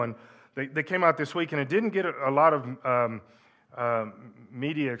one. They came out this week, and it didn't get a lot of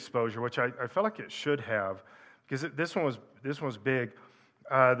media exposure, which I felt like it should have, because this one was big.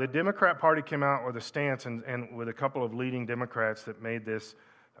 The Democrat Party came out with a stance, and with a couple of leading Democrats that made this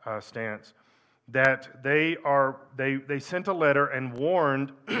stance, that they sent a letter and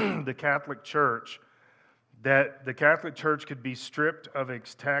warned the Catholic Church that the Catholic Church could be stripped of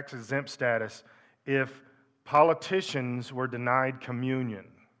its tax-exempt status if politicians were denied communion.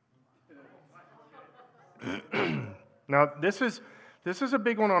 Now, this is a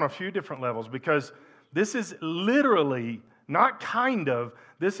big one on a few different levels, because this is literally, not kind of,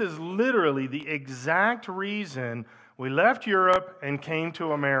 this is literally the exact reason we left Europe and came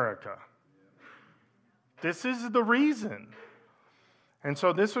to America. This is the reason. And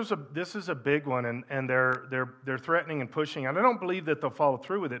so this is a big one, and they're threatening and pushing. And I don't believe that they'll follow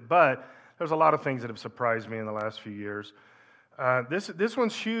through with it, but there's a lot of things that have surprised me in the last few years. This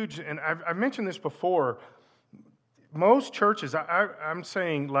one's huge, and I've mentioned this before. Most churches, I'm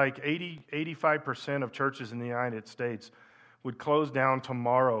saying like 85% of churches in the United States would close down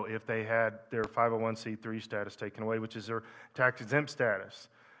tomorrow if they had their 501c3 status taken away, which is their tax-exempt status.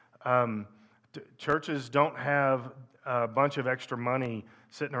 Churches don't have a bunch of extra money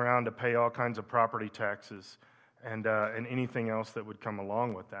sitting around to pay all kinds of property taxes and anything else that would come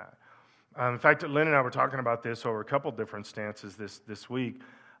along with that. In fact, Lynn and I were talking about this over a couple different stances this week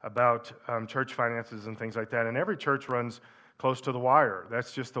about church finances and things like that. And every church runs close to the wire.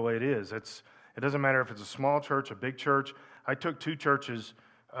 That's just the way it is. It doesn't matter if it's a small church, a big church. I took two churches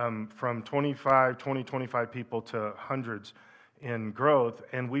from 25 people to hundreds in growth,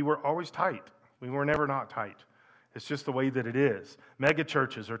 and we were always tight. We were never not tight. It's just the way that it is. Mega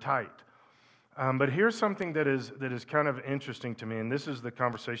churches are tight. But here's something that is kind of interesting to me, and this is the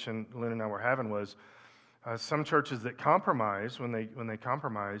conversation Lynn and I were having, was some churches that compromise, when they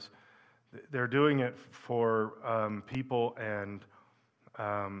compromise, they're doing it for people and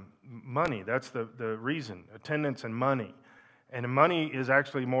money. That's the reason, attendance and money. And money is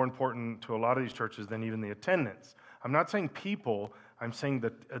actually more important to a lot of these churches than even the attendance. I'm not saying people, I'm saying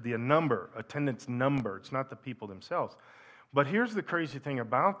the number, attendance number. It's not the people themselves. But here's the crazy thing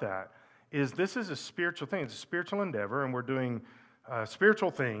about that, is this is a spiritual thing. It's a spiritual endeavor, and we're doing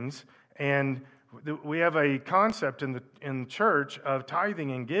spiritual things. And we have a concept in church of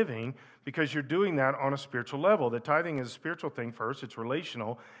tithing and giving, because you're doing that on a spiritual level. The tithing is a spiritual thing first. It's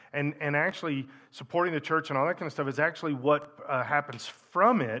relational. And actually supporting the church and all that kind of stuff is actually what happens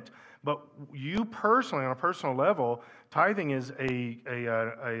from it. But you personally, on a personal level, tithing is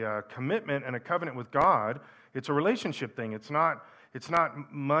a commitment and a covenant with God. It's a relationship thing. It's not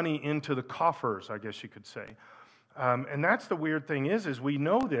money into the coffers, I guess you could say. And that's the weird thing is we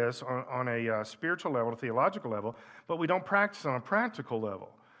know this on a spiritual level, a theological level, but we don't practice on a practical level.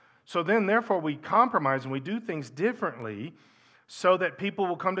 So then, therefore, we compromise and we do things differently so that people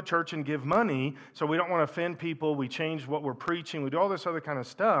will come to church and give money. So we don't want to offend people. We change what we're preaching. We do all this other kind of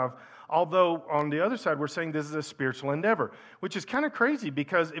stuff. Although, on the other side, we're saying this is a spiritual endeavor, which is kind of crazy,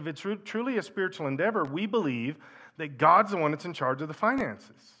 because if it's truly a spiritual endeavor, we believe that God's the one that's in charge of the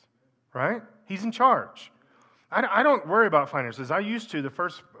finances, right? He's in charge. I don't worry about finances. I used to the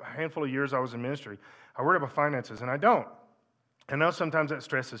first handful of years I was in ministry. I worried about finances, and I don't. I know sometimes that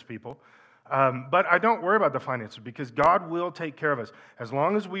stresses people, but I don't worry about the finances, because God will take care of us. As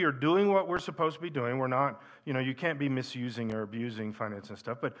long as we are doing what we're supposed to be doing, we're not, you can't be misusing or abusing finance and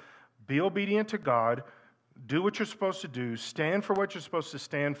stuff, but be obedient to God, do what you're supposed to do, stand for what you're supposed to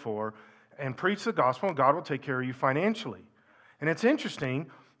stand for, and preach the gospel, and God will take care of you financially. And it's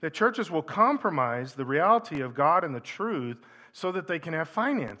interesting that churches will compromise the reality of God and the truth so that they can have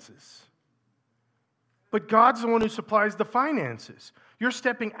finances. But God's the one who supplies the finances. You're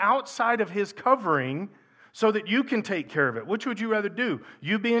stepping outside of His covering so that you can take care of it. Which would you rather do?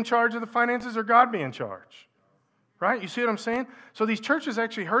 You be in charge of the finances or God be in charge? Right? You see what I'm saying? So these churches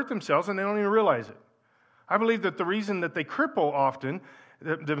actually hurt themselves and they don't even realize it. I believe that the reason that they cripple often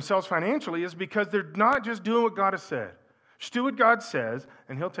themselves financially is because they're not just doing what God has said. Just do what God says,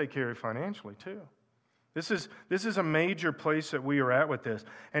 and He'll take care of you financially too. This is a major place that we are at with this.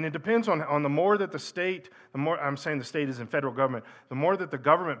 And it depends on the more that the state, I'm saying the state is in federal government, the more that the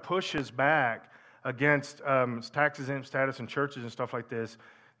government pushes back against tax-exempt status in churches and stuff like this,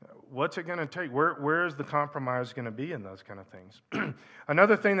 what's it going to take? Where is the compromise going to be in those kind of things?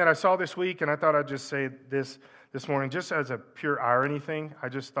 Another thing that I saw this week, and I thought I'd just say this morning, just as a pure irony thing, I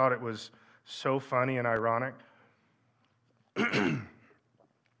just thought it was so funny and ironic.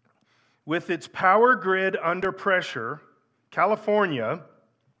 With its power grid under pressure, California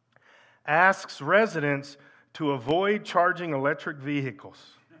asks residents to avoid charging electric vehicles.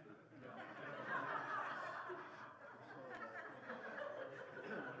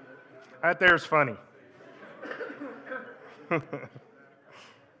 That there's funny.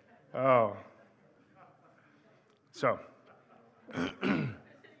 Oh. So,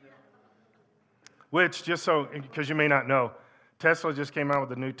 which, just so, because you may not know, Tesla just came out with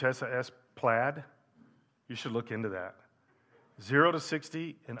the new Tesla S Plaid. You should look into that. 0 to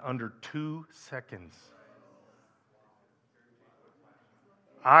 60 in under 2 seconds.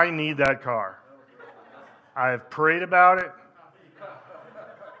 I need that car. I have prayed about it.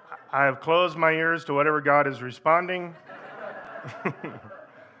 I have closed my ears to whatever God is responding.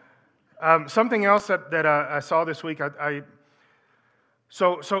 Something else that I saw this week,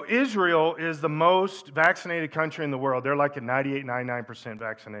 so Israel is the most vaccinated country in the world. They're like at 98, 99%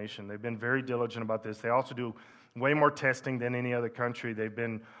 vaccination. They've been very diligent about this. They also do way more testing than any other country. They've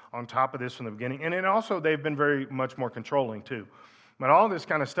been on top of this from the beginning. And then also they've been very much more controlling too. But all this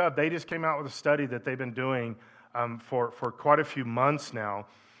kind of stuff, they just came out with a study that they've been doing for quite a few months now.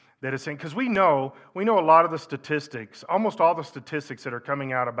 That is saying, because we know a lot of the statistics, almost all the statistics that are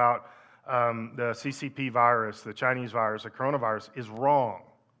coming out about the CCP virus, the Chinese virus, the coronavirus is wrong.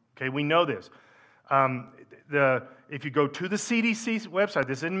 Okay, we know this. If you go to the CDC website,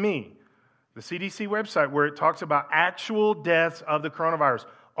 this isn't me, the CDC website where it talks about actual deaths of the coronavirus,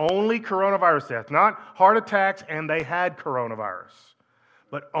 only coronavirus death, not heart attacks, and they had coronavirus.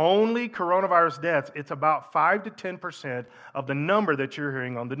 But only coronavirus deaths, it's about 5 to 10% of the number that you're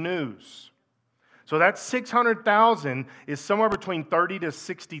hearing on the news. So that 600,000 is somewhere between 30 to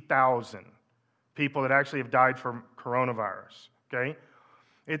 60,000 people that actually have died from coronavirus, okay?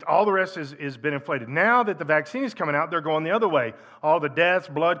 All the rest is been inflated. Now that the vaccine is coming out, they're going the other way. All the deaths,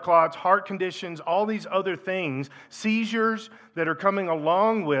 blood clots, heart conditions, all these other things, seizures that are coming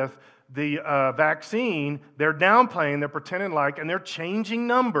along with the vaccine, they're downplaying, they're pretending like, and they're changing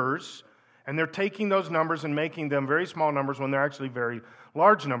numbers, and they're taking those numbers and making them very small numbers when they're actually very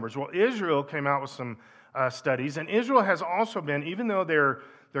large numbers. Well, Israel came out with some studies, and Israel has also been, even though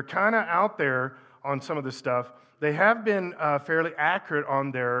they're kind of out there on some of this stuff, they have been fairly accurate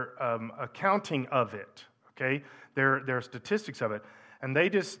on their accounting of it, okay, their statistics of it. And they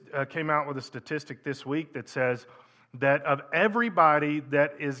just came out with a statistic this week that says that of everybody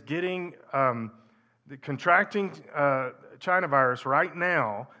that is getting contracting China virus right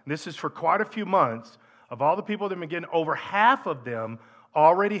now, this is for quite a few months, of all the people that have been getting, over half of them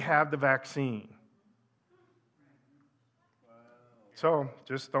already have the vaccine. So,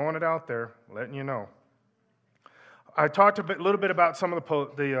 just throwing it out there, letting you know. I talked a little bit about some of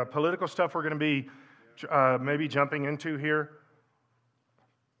the political stuff we're going to be maybe jumping into here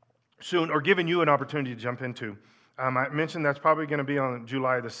soon, or giving you an opportunity to jump into. I mentioned that's probably going to be on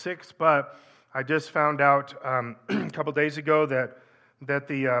July the 6th, but I just found out a couple days ago that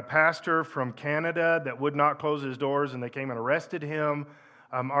the pastor from Canada that would not close his doors, and they came and arrested him,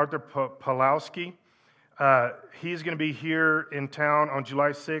 Arthur Pawlowski, he's going to be here in town on July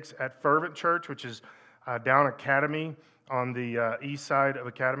 6th at Fervent Church, which is down Academy on the east side of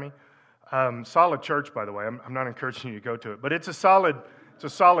Academy. Solid church, by the way. I'm not encouraging you to go to it, but it's a solid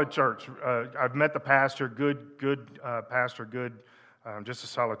church. I've met the pastor, good pastor, just a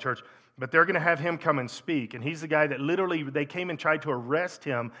solid church. But they're going to have him come and speak, and he's the guy that literally, they came and tried to arrest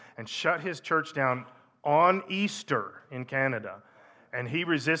him and shut his church down on Easter in Canada. And he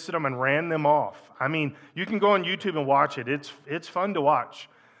resisted them and ran them off. I mean, you can go on YouTube and watch it. It's fun to watch.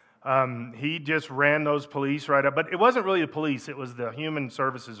 He just ran those police right up. But it wasn't really the police. It was the human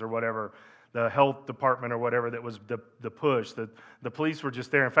services or whatever, the health department or whatever that was the push. The police were just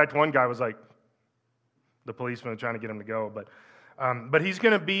there. In fact, one guy was like, the policeman was trying to get him to go. But he's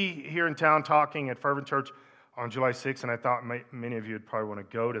going to be here in town talking at Fervent Church on July 6th, and I thought many of you would probably want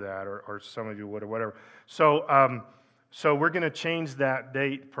to go to that, or some of you would, or whatever. So we're going to change that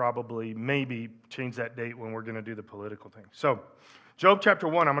date, maybe change that date when we're going to do the political thing. So Job chapter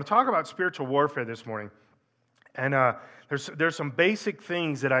 1, I'm going to talk about spiritual warfare this morning. And there's some basic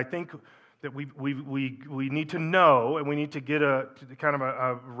things that I think that we need to know, and we need to get to kind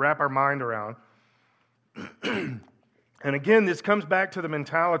of wrap our mind around. And again, this comes back to the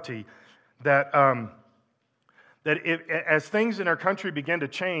mentality that as things in our country begin to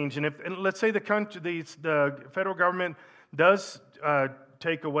change, and let's say the federal government does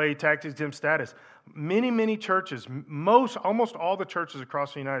take away tax-exempt status, many churches, almost all the churches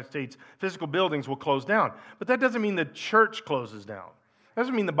across the United States, physical buildings will close down. But that doesn't mean the church closes down. That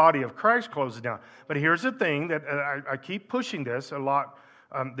doesn't mean the body of Christ closes down. But here's the thing that I keep pushing this a lot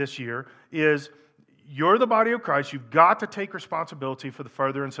this year is, you're the body of Christ. You've got to take responsibility for the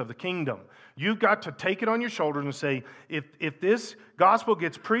furtherance of the kingdom. You've got to take it on your shoulders and say, if this gospel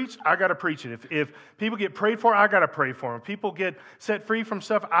gets preached, I got to preach it. If people get prayed for, I got to pray for them. If people get set free from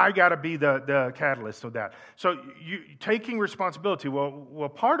stuff, I got to be the catalyst of that. So you taking responsibility.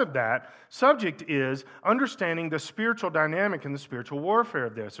 Well, part of that subject is understanding the spiritual dynamic and the spiritual warfare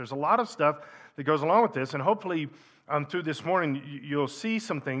of this. There's a lot of stuff that goes along with this, and hopefully through this morning you'll see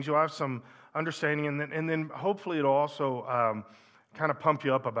some things. You'll have some understanding, and then hopefully it'll also kind of pump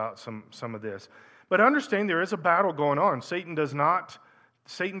you up about some of this. But understand there is a battle going on. Satan does not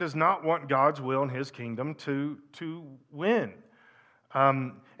want God's will and His kingdom to win.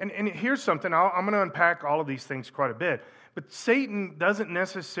 And here's something, I'm going to unpack all of these things quite a bit. But Satan doesn't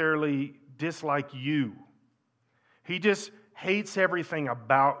necessarily dislike you. He just hates everything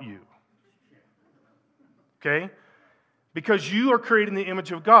about you. Okay? Because you are created in the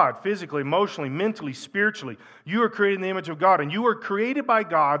image of God, physically, emotionally, mentally, spiritually. You are created in the image of God, and you are created by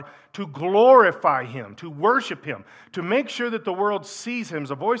God to glorify Him, to worship Him, to make sure that the world sees Him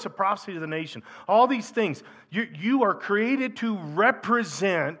as a voice of prophecy to the nation. All these things. You are created to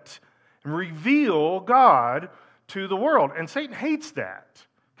represent and reveal God to the world. And Satan hates that,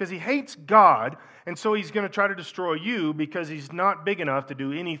 because he hates God, and so he's going to try to destroy you because he's not big enough to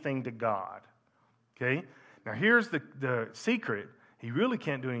do anything to God. Okay? Now, here's the secret. He really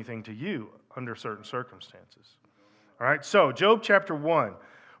can't do anything to you under certain circumstances. All right, so Job chapter 1.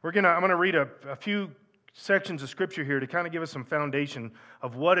 I'm going to read a few sections of Scripture here to kind of give us some foundation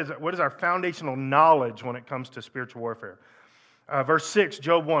of what is our foundational knowledge when it comes to spiritual warfare. Verse 6,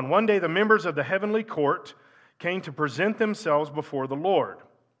 Job 1. One day the members of the heavenly court came to present themselves before the Lord.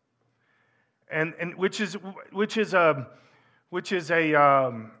 And which is a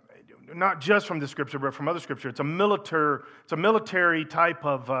not just from the Scripture, but from other Scripture. It's a military type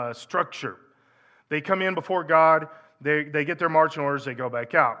of structure. They come in before God, they get their marching orders, they go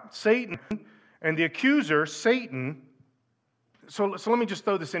back out. Satan and the accuser, Satan. So let me just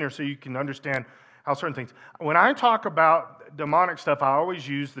throw this in here so you can understand how certain things. When I talk about demonic stuff, I always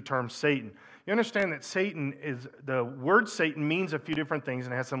use the term Satan. You understand that the word Satan means a few different things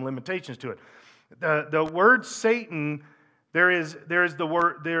and has some limitations to it. The word Satan, there is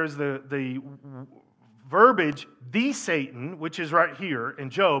the verbiage the Satan, which is right here in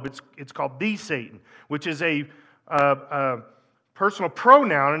Job. It's called the Satan, which is a personal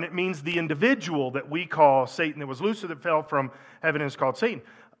pronoun, and it means the individual that we call Satan. That was Lucifer that fell from heaven and is called Satan.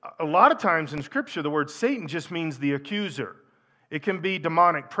 A lot of times in Scripture, the word Satan just means the accuser. It can be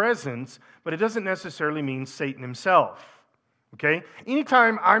demonic presence, but it doesn't necessarily mean Satan himself. Okay?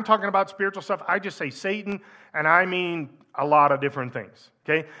 Anytime I'm talking about spiritual stuff, I just say Satan, and I mean a lot of different things.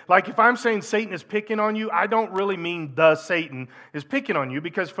 Okay? Like if I'm saying Satan is picking on you, I don't really mean the Satan is picking on you,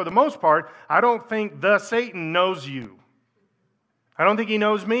 because for the most part, I don't think the Satan knows you. I don't think he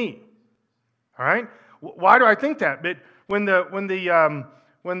knows me. All right? Why do I think that? But when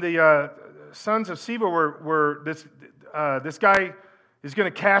the sons of Sceva were this guy is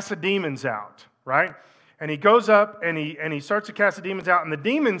going to cast the demons out, right? And he goes up and he starts to cast the demons out, and the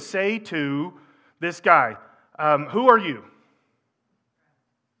demons say to this guy, "Who are you?"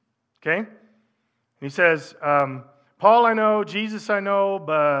 Okay? And he says, "Paul I know, Jesus I know,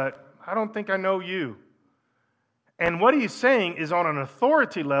 but I don't think I know you." And what he's saying is on an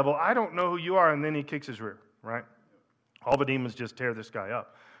authority level, I don't know who you are, and then he kicks his rear, right? All the demons just tear this guy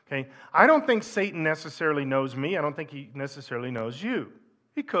up. Okay? I don't think Satan necessarily knows me. I don't think he necessarily knows you.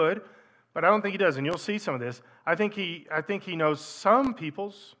 He could, but I don't think he does. And you'll see some of this. I think he knows some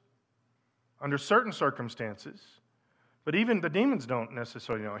people's under certain circumstances, but even the demons don't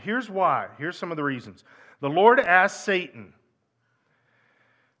necessarily know. Here's why. Here's some of the reasons. The Lord asked Satan,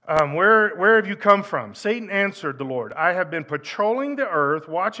 where have you come from? Satan answered the Lord, "I have been patrolling the earth,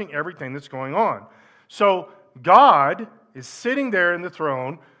 watching everything that's going on." So God is sitting there in the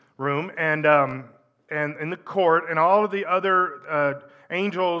throne room and in the court, and all of the other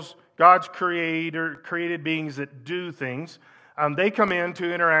angels, God's created beings that do things, they come in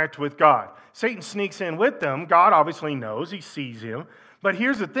to interact with God. Satan sneaks in with them. God obviously knows. He sees him. But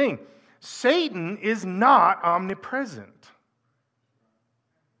here's the thing. Satan is not omnipresent.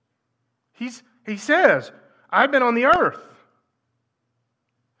 He says, "I've been on the earth."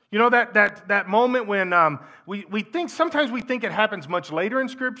 You know that moment when sometimes we think it happens much later in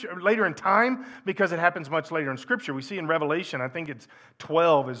Scripture, later in time, because it happens much later in Scripture. We see in Revelation, I think it's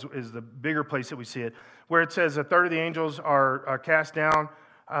 12 is the bigger place that we see it, where it says a third of the angels are cast down.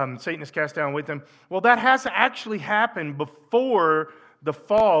 Satan is cast down with them. Well, that has actually happened before the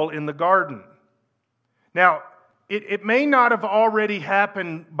fall in the garden. Now, it may not have already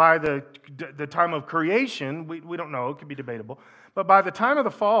happened by the time of creation. We don't know. It could be debatable. But by the time of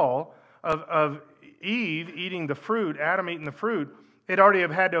the fall of Eve eating the fruit, Adam eating the fruit, it already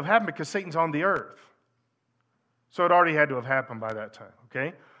had to have happened because Satan's on the earth. So it already had to have happened by that time,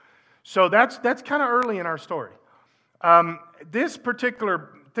 okay? So that's kind of early in our story. This particular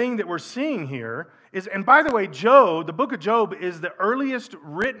thing that we're seeing here is, and by the way, Job, the book of Job, is the earliest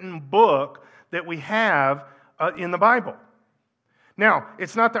written book that we have in the Bible. Now,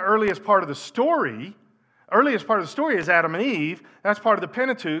 it's not the earliest part of the story. Earliest part of the story is Adam and Eve. That's part of the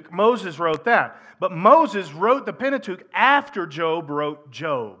Pentateuch. Moses wrote that. But Moses wrote the Pentateuch after Job wrote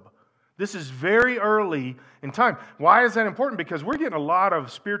Job. This is very early in time. Why is that important? Because we're getting a lot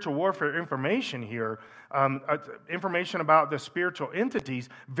of spiritual warfare information here, information about the spiritual entities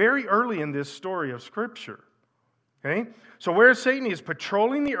very early in this story of Scripture. Okay? So whereas Satan is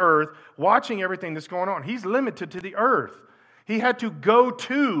patrolling the earth, watching everything that's going on, he's limited to the earth. He had to go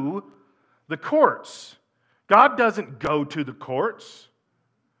to the courts. God doesn't go to the courts.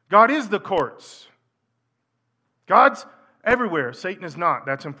 God is the courts. God's everywhere. Satan is not.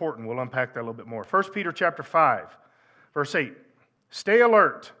 That's important. We'll unpack that a little bit more. 1 Peter chapter 5, verse 8. Stay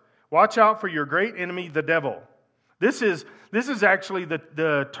alert. Watch out for your great enemy, the devil. This is actually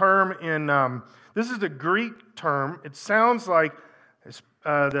the term in... this is the Greek term. It sounds like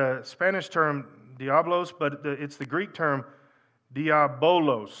the Spanish term diablos, but it's the Greek term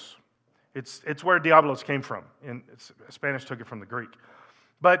diabolos. It's where diablos came from. And Spanish took it from the Greek.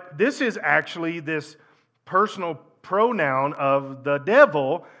 But this is actually this personal pronoun of the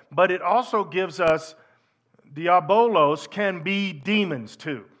devil, but it also gives us diabolos can be demons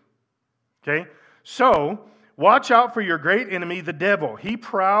too. Okay? So, watch out for your great enemy, the devil. He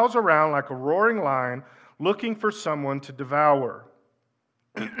prowls around like a roaring lion, looking for someone to devour.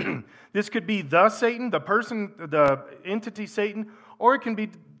 This could be the Satan, the person, the entity Satan, or it can be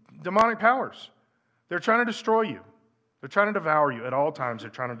demonic powers. They're trying to destroy you. They're trying to devour you. At all times, they're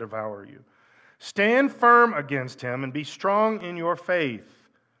trying to devour you. Stand firm against him and be strong in your faith.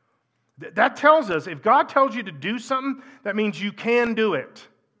 That tells us, if God tells you to do something, that means you can do it.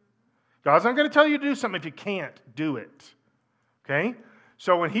 God's not going to tell you to do something if you can't do it. Okay?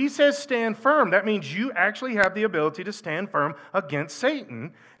 So when he says stand firm, that means you actually have the ability to stand firm against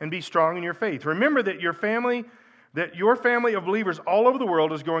Satan and be strong in your faith. Remember that your family of believers all over the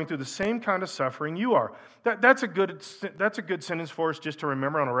world is going through the same kind of suffering you are. That's a good sentence for us just to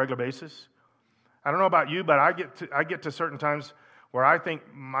remember on a regular basis. I don't know about you, but I get to certain times where I think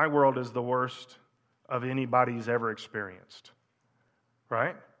my world is the worst of anybody's ever experienced.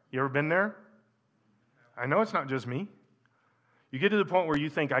 Right? You ever been there? I know it's not just me. You get to the point where you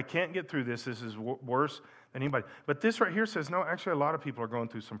think, I can't get through this. This is worse than anybody. But this right here says, no, actually a lot of people are going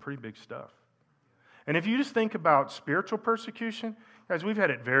through some pretty big stuff. And if you just think about spiritual persecution, guys, we've had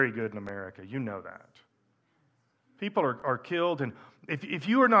it very good in America. You know that. People are killed. And if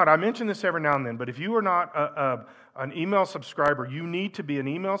you are not, I mention this every now and then, but if you are not an email subscriber, you need to be an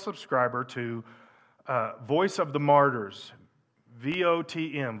email subscriber to Voice of the Martyrs,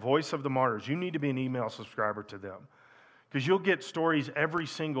 VOTM, Voice of the Martyrs. You need to be an email subscriber to them because you'll get stories every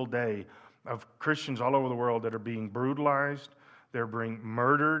single day of Christians all over the world that are being brutalized, they're being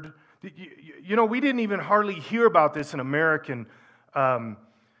murdered. You know, we didn't even hardly hear about this in American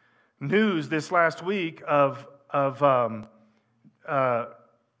news this last week of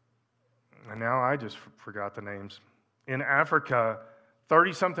and now I just forgot the names. In Africa,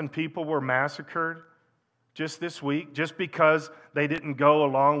 30-something people were massacred just this week, just because they didn't go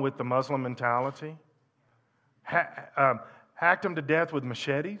along with the Muslim mentality. Hacked them to death with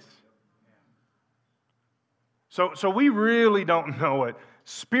machetes. So we really don't know what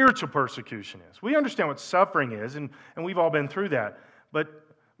spiritual persecution is. We understand what suffering is, and we've all been through that. But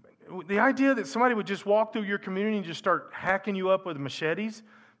the idea that somebody would just walk through your community and just start hacking you up with machetes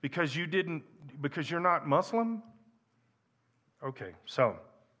because you're not Muslim? Okay, so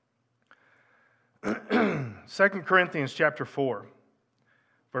 2 Corinthians chapter 4,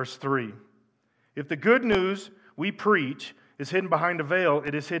 verse 3. If the good news we preach is hidden behind a veil,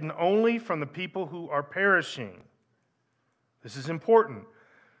 it is hidden only from the people who are perishing. This is important.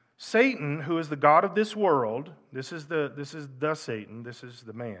 Satan, who is the god of this world, this is the Satan, this is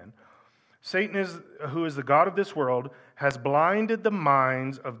the man. Satan, who is the god of this world, has blinded the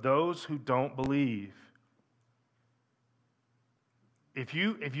minds of those who don't believe. If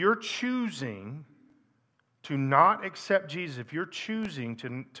you're choosing to not accept Jesus, if you're choosing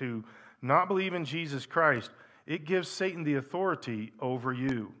to not believe in Jesus Christ, it gives Satan the authority over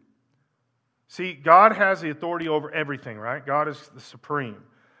you. See, God has the authority over everything, right? God is the supreme.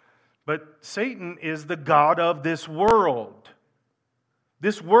 But Satan is the god of this world.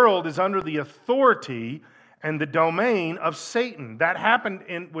 This world is under the authority and the domain of Satan. That happened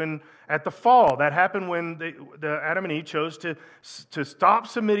at the fall. That happened when the Adam and Eve chose to stop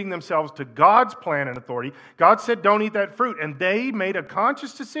submitting themselves to God's plan and authority. God said, don't eat that fruit. And they made a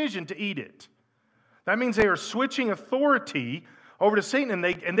conscious decision to eat it. That means they are switching authority over to Satan. And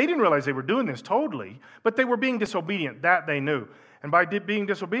they didn't realize they were doing this totally, but they were being disobedient. That they knew. And by being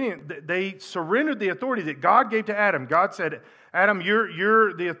disobedient, they surrendered the authority that God gave to Adam. God said, Adam,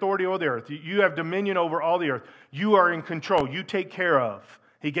 you're the authority over the earth. You have dominion over all the earth. You are in control. You take care of.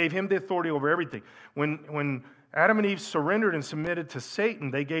 He gave him the authority over everything. When Adam and Eve surrendered and submitted to Satan,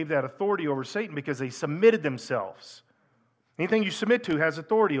 they gave that authority over Satan because they submitted themselves. Anything you submit to has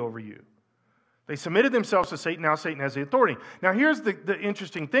authority over you. They submitted themselves to Satan. Now Satan has the authority. Now here's the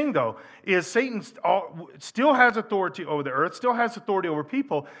interesting thing, though, is Satan still has authority over the earth, still has authority over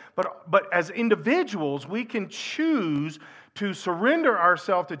people, but as individuals, we can choose to surrender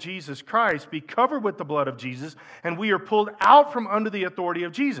ourselves to Jesus Christ, be covered with the blood of Jesus, and we are pulled out from under the authority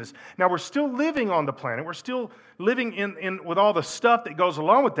of Jesus. Now we're still living on the planet. We're still living in with all the stuff that goes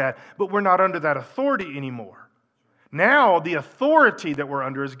along with that, but we're not under that authority anymore. Now, the authority that we're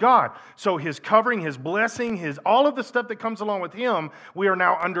under is God. So His covering, His blessing, all of the stuff that comes along with Him, we are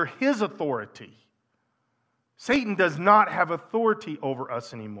now under His authority. Satan does not have authority over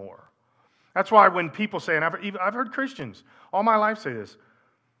us anymore. That's why when people say, and I've heard Christians all my life say this,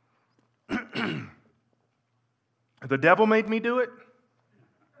 the devil made me do it.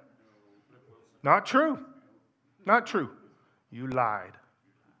 Not true. Not true. You lied.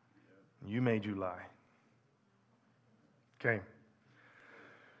 You made you lie. Okay. It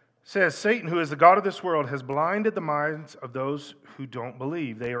says, Satan, who is the god of this world, has blinded the minds of those who don't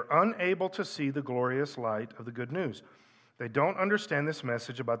believe. They are unable to see the glorious light of the good news. They don't understand this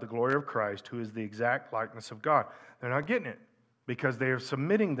message about the glory of Christ, who is the exact likeness of God. They're not getting it because they are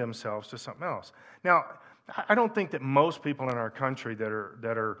submitting themselves to something else. Now, I don't think that most people in our country that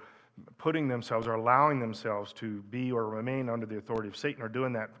are putting themselves or allowing themselves to be or remain under the authority of Satan are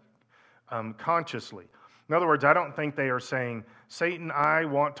doing that consciously. In other words, I don't think they are saying, Satan, I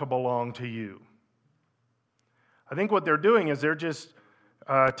want to belong to you. I think what they're doing is they're just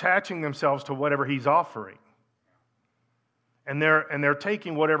attaching themselves to whatever he's offering. And they're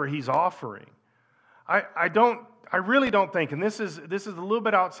taking whatever he's offering. I really don't think, and this is a little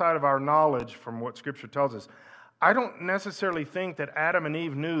bit outside of our knowledge from what Scripture tells us, I don't necessarily think that Adam and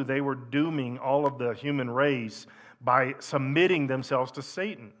Eve knew they were dooming all of the human race by submitting themselves to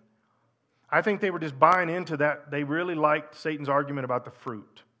Satan. I think they were just buying into that. They really liked Satan's argument about the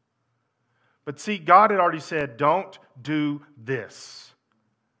fruit. But see, God had already said, don't do this.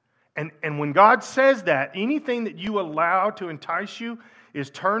 And when God says that, anything that you allow to entice you is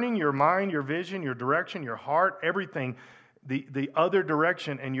turning your mind, your vision, your direction, your heart, everything, the other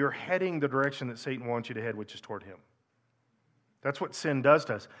direction, and you're heading the direction that Satan wants you to head, which is toward him. That's what sin does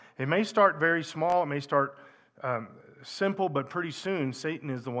to us. It may start very small. It may start simple, but pretty soon Satan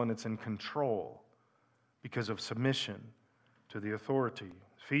is the one that's in control because of submission to the authority.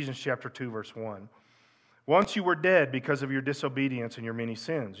 Ephesians chapter 2, verse 1. Once you were dead because of your disobedience and your many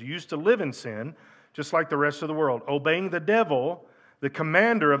sins. You used to live in sin, just like the rest of the world, obeying the devil, the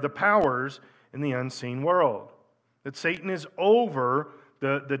commander of the powers in the unseen world. That Satan is over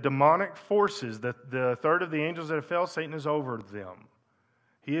the demonic forces, the third of the angels that have fell, Satan is over them.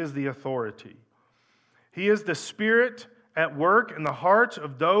 He is the authority. He is the spirit at work in the hearts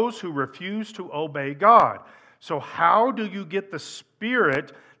of those who refuse to obey God. So how do you get the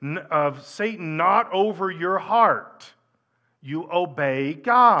spirit of Satan not over your heart? You obey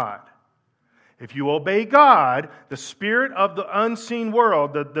God. If you obey God, the spirit of the unseen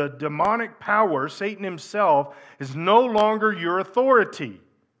world, the demonic power, Satan himself, is no longer your authority.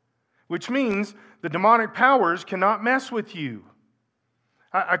 Which means the demonic powers cannot mess with you.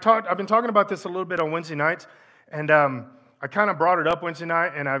 I've been talking about this a little bit on Wednesday nights, and I kind of brought it up Wednesday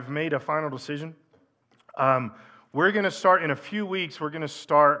night, and I've made a final decision. We're going to start in a few weeks. We're going to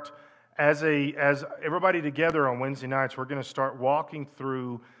start as everybody together on Wednesday nights. We're going to start walking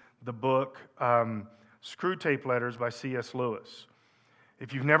through the book Screw Tape Letters by C.S. Lewis.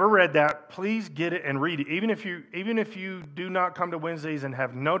 If you've never read that, please get it and read it. Even if you do not come to Wednesdays and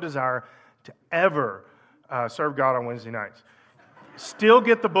have no desire to ever serve God on Wednesday nights, still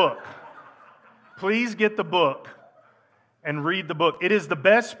get the book. Please get the book and read the book. It is the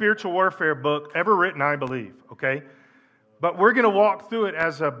best spiritual warfare book ever written, I believe, okay? But we're going to walk through it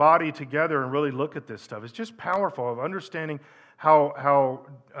as a body together and really look at this stuff. It's just powerful of understanding how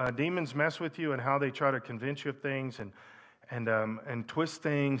demons mess with you and how they try to convince you of things. and twist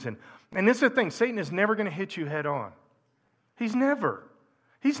things. And this is the thing, Satan is never going to hit you head on. He's never.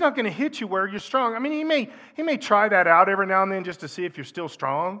 He's not going to hit you where you're strong. I mean, he may try that out every now and then just to see if you're still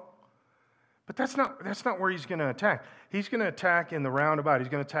strong. But that's not where he's going to attack. He's going to attack in the roundabout. He's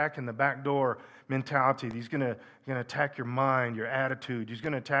going to attack in the backdoor mentality. He's going to attack your mind, your attitude. He's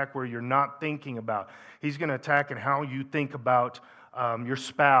going to attack where you're not thinking about. He's going to attack in how you think about your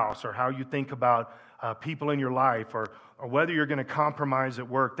spouse, or how you think about people in your life, or whether you're going to compromise at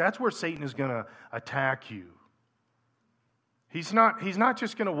work. That's where Satan is going to attack you. He's not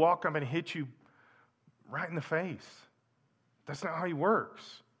just going to walk up and hit you right in the face. That's not how he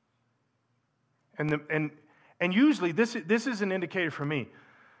works. And usually this is an indicator for me.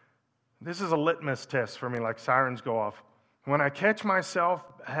 This is a litmus test for me, like sirens go off. When I catch myself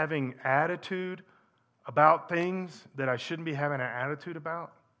having attitude about things that I shouldn't be having an attitude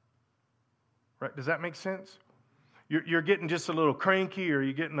about, right? Does that make sense? You're getting just a little cranky, or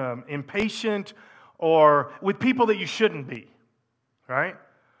you're getting impatient, or with people that you shouldn't be, right?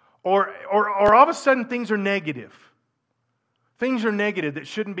 Or all of a sudden things are negative. Things are negative that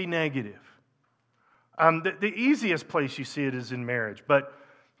shouldn't be negative. The easiest place you see it is in marriage, but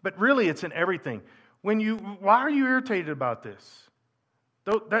really it's in everything. Why are you irritated about this?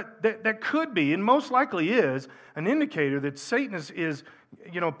 That could be, and most likely is, an indicator that Satan is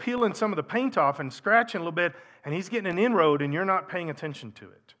peeling some of the paint off and scratching a little bit, and he's getting an inroad, and you're not paying attention to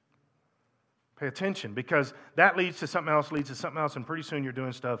it. Pay attention, because that leads to something else, and pretty soon you're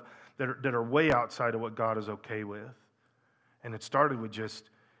doing stuff that are way outside of what God is okay with. And it started with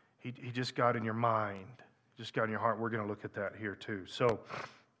He just got in your mind, just got in your heart. We're going to look at that here too. So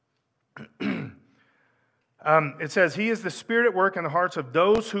it says, He is the Spirit at work in the hearts of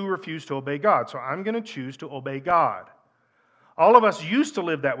those who refuse to obey God. So I'm going to choose to obey God. All of us used to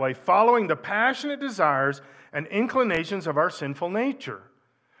live that way, following the passionate desires and inclinations of our sinful nature.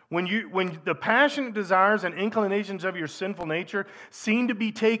 When the passionate desires and inclinations of your sinful nature seem to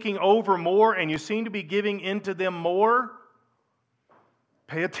be taking over more, and you seem to be giving into them more,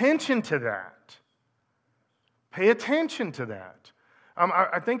 pay attention to that. Pay attention to that.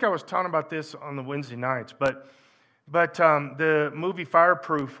 I think I was talking about this on the Wednesday nights, but the movie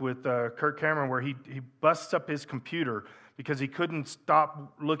Fireproof with Kirk Cameron, where he busts up his computer because he couldn't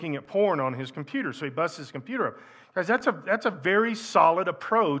stop looking at porn on his computer, so he busts his computer up. Guys, that's a very solid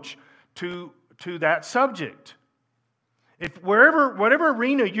approach to that subject. If whatever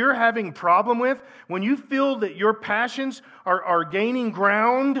arena you're having problem with, when you feel that your passions are gaining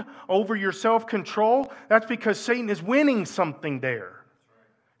ground over your self-control, that's because Satan is winning something there.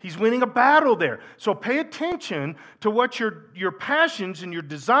 He's winning a battle there. So pay attention to what your passions and your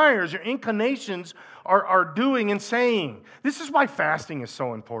desires, your inclinations are doing and saying. This is why fasting is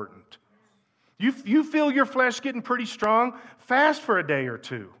so important. You feel your flesh getting pretty strong, fast for a day or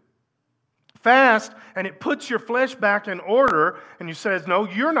two. Fast, and it puts your flesh back in order, and you says, no,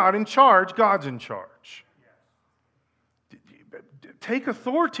 you're not in charge, God's in charge. Take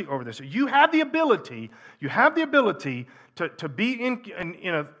authority over this. You have the ability to be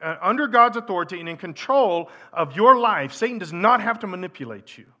under God's authority and in control of your life. Satan does not have to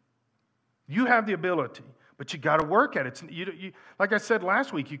manipulate you. You have the ability, but you got to work at it. Like I said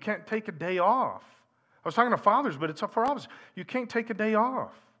last week, you can't take a day off. I was talking to fathers, but it's for all of us. You can't take a day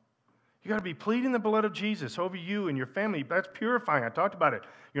off. You got to be pleading the blood of Jesus over you and your family. That's purifying. I talked about it.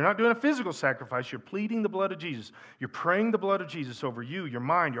 You're not doing a physical sacrifice. You're pleading the blood of Jesus. You're praying the blood of Jesus over you, your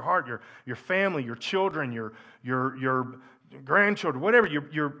mind, your heart, your family, your children, your grandchildren, whatever.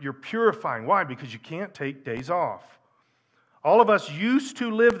 You're purifying. Why? Because you can't take days off. All of us used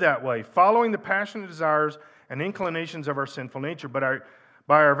to live that way, following the passionate desires and inclinations of our sinful nature. But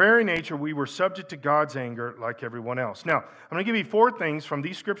by our very nature, we were subject to God's anger like everyone else. Now, I'm going to give you 4 things from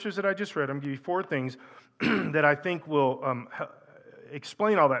these scriptures that I just read. I'm going to give you 4 things that I think will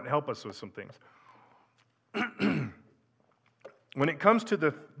explain all that and help us with some things. When it comes to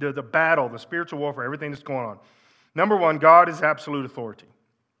the battle, the spiritual warfare, everything that's going on, number 1, God is absolute authority.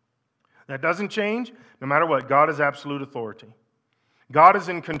 That doesn't change no matter what. God is absolute authority. God is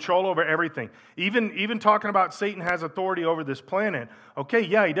in control over everything. Even talking about Satan has authority over this planet. Okay,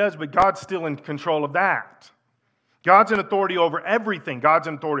 yeah, he does, but God's still in control of that. God's in authority over everything. God's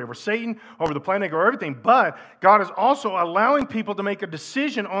in authority over Satan, over the planet, over everything. But God is also allowing people to make a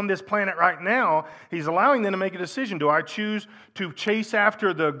decision on this planet right now. He's allowing them to make a decision. Do I choose to chase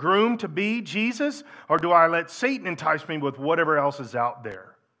after the groom to be Jesus, or do I let Satan entice me with whatever else is out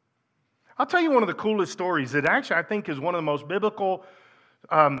there? I'll tell you one of the coolest stories that actually I think is one of the most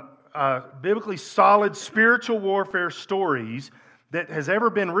biblically solid spiritual warfare stories that has ever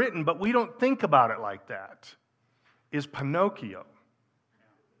been written, but we don't think about it like that. is Pinocchio.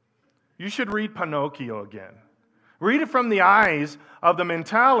 You should read Pinocchio again. Read it from the eyes of the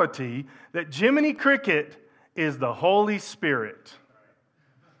mentality that Jiminy Cricket is the Holy Spirit.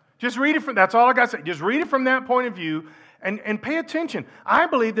 Just read it from, that's all I got to say. Just read it from that point of view and pay attention. I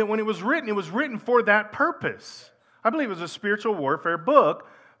believe that when it was written for that purpose. I believe it was a spiritual warfare book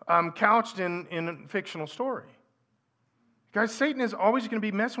couched in a fictional story. Guys, Satan is always going to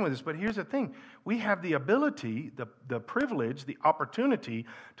be messing with us, but here's the thing. We have the ability, the privilege, the opportunity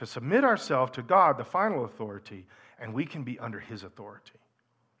to submit ourselves to God, the final authority, and we can be under His authority,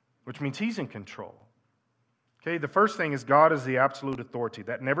 which means He's in control. Okay, the first thing is God is the absolute authority.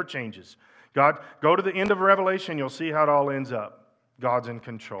 That never changes. God, go to the end of Revelation, you'll see how it all ends up. God's in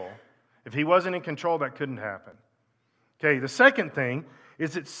control. If He wasn't in control, that couldn't happen. Okay, the second thing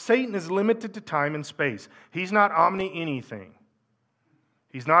is that Satan is limited to time and space. He's not omni-anything.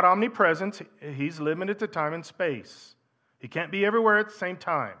 He's not omnipresent. He's limited to time and space. He can't be everywhere at the same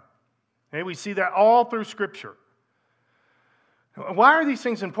time. Okay, we see that all through Scripture. Why are these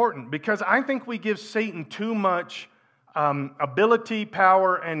things important? Because I think we give Satan too much ability,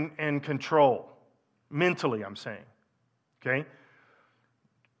 power, and control. Mentally, I'm saying. Okay?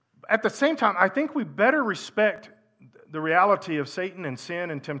 At the same time, I think we better respect the reality of Satan and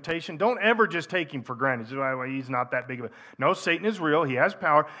sin and temptation. Don't ever just take him for granted. He's not that big of a... No, Satan is real. He has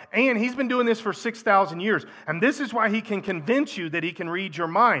power. And he's been doing this for 6,000 years. And this is why he can convince you that he can read your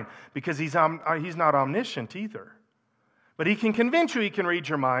mind. Because he's not omniscient either. But he can convince you he can read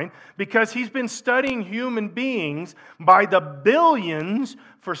your mind because he's been studying human beings by the billions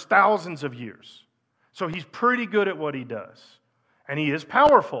for thousands of years. So he's pretty good at what he does. And he is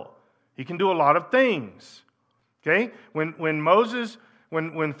powerful. He can do a lot of things. Okay? When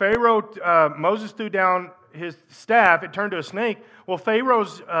Pharaoh, Moses threw down his staff, it turned to a snake. Well,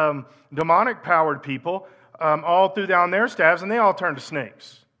 Pharaoh's demonic-powered people all threw down their staffs, and they all turned to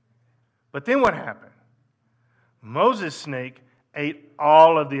snakes. But then what happened? Moses' snake ate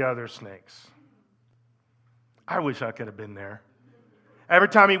all of the other snakes. I wish I could have been there. Every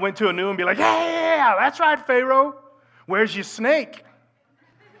time he went to a new one, be like, yeah, that's right, Pharaoh. Where's your snake?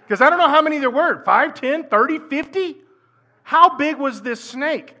 Because I don't know how many there were. 5, 10, 30, 50? How big was this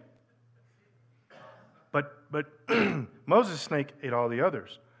snake? But Moses' snake ate all the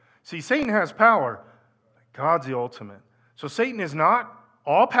others. See, Satan has power. God's the ultimate. So Satan is not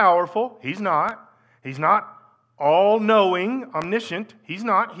all-powerful. He's not. He's not all-knowing, omniscient. He's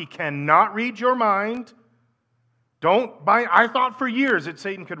not. He cannot read your mind. I thought for years that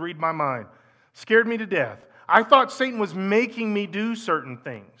Satan could read my mind. Scared me to death. I thought Satan was making me do certain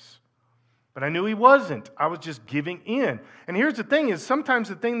things. But I knew he wasn't. I was just giving in. And here's the thing is sometimes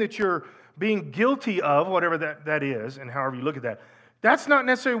the thing that you're being guilty of, whatever that is, and however you look at that, that's not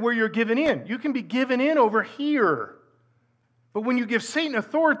necessarily where you're giving in. You can be given in over here. But when you give Satan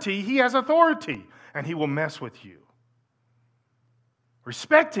authority, he has authority. And he will mess with you.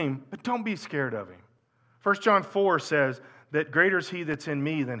 Respect him, but don't be scared of him. 1 John 4 says that greater is he that's in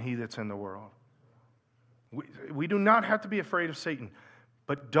me than he that's in the world. We do not have to be afraid of Satan,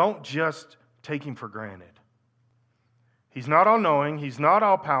 but don't just take him for granted. He's not all-knowing, he's not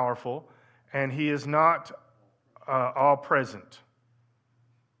all-powerful, and he is not all-present.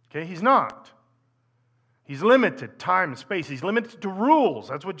 Okay, he's not. He's limited, time and space. He's limited to rules.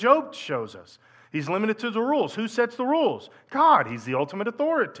 That's what Job shows us. He's limited to the rules. Who sets the rules? God. He's the ultimate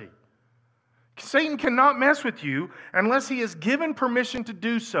authority. Satan cannot mess with you unless he is given permission to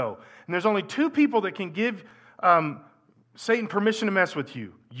do so. And there's only two people that can give Satan permission to mess with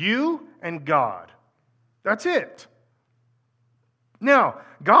you. You and God. That's it. Now,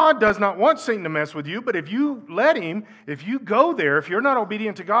 God does not want Satan to mess with you, but if you let him, if you go there, if you're not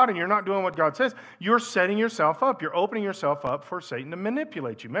obedient to God and you're not doing what God says, you're setting yourself up. You're opening yourself up for Satan to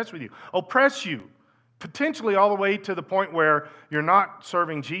manipulate you, mess with you, oppress you, potentially all the way to the point where you're not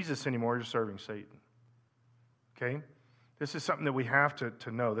serving Jesus anymore, you're serving Satan. Okay? This is something that we have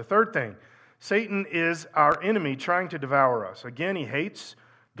to know. The third thing, Satan is our enemy trying to devour us. Again, he hates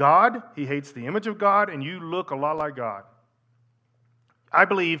God, he hates the image of God, and you look a lot like God. I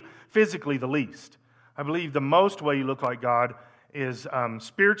believe physically the least. I believe the most way you look like God is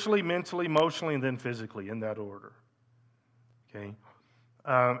spiritually, mentally, emotionally, and then physically in that order. Okay,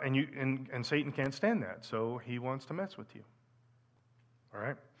 and Satan can't stand that, so he wants to mess with you. All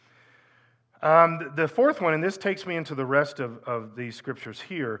right. The fourth one, and this takes me into the rest of these scriptures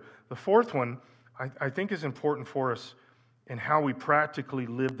here. The fourth one, I think, is important for us in how we practically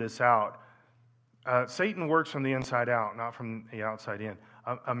live this out. Satan works from the inside out, not from the outside in.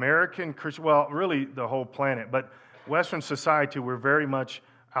 American Christian, well, really the whole planet, but Western society, we're very much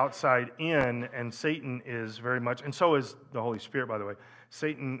outside in, and Satan is very much, and so is the Holy Spirit, by the way.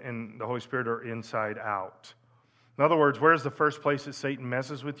 Satan and the Holy Spirit are inside out. In other words, where's the first place that Satan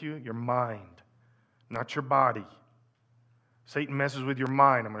messes with you? Your mind, not your body. Satan messes with your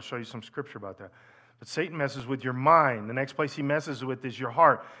mind. I'm going to show you some scripture about that. But Satan messes with your mind. The next place he messes with is your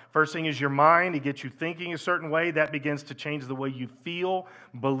heart. First thing is your mind. He gets you thinking a certain way. That begins to change the way you feel,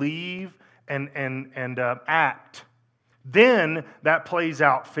 believe, and act. Then that plays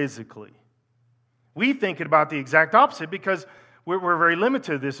out physically. We think about the exact opposite because we're very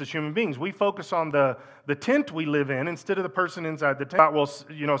limited to this as human beings. We focus on the tent we live in instead of the person inside the tent. Well,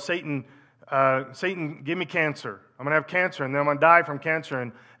 Satan, give me cancer. I'm going to have cancer, and then I'm going to die from cancer,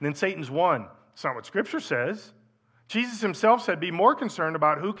 and then Satan's won. It's not what Scripture says. Jesus himself said, be more concerned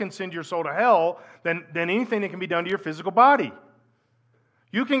about who can send your soul to hell than anything that can be done to your physical body.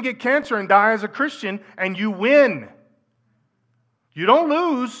 You can get cancer and die as a Christian, and you win. You don't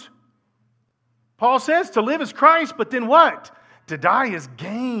lose. Paul says to live is Christ, but then what? To die is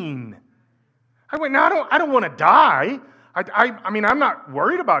gain. I don't want to die. I mean, I'm not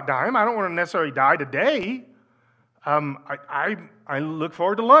worried about dying. I don't want to necessarily die today. I look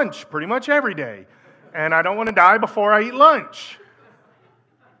forward to lunch pretty much every day. And I don't want to die before I eat lunch.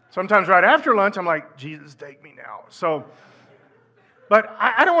 Sometimes right after lunch, I'm like, Jesus, take me now. But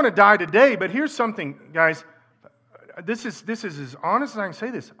I don't want to die today. But here's something, guys. This is as honest as I can say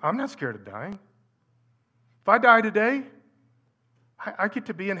this. I'm not scared of dying. If I die today, I get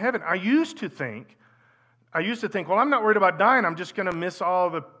to be in heaven. I used to think, well, I'm not worried about dying. I'm just going to miss all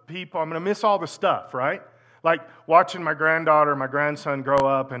the people. I'm going to miss all the stuff, right? Like watching my granddaughter, my grandson grow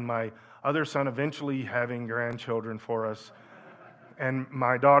up, and my other son eventually having grandchildren for us. And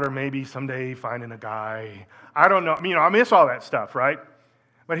my daughter maybe someday finding a guy. I don't know. I miss all that stuff, right?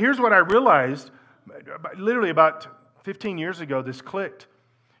 But here's what I realized. Literally about 15 years ago, this clicked.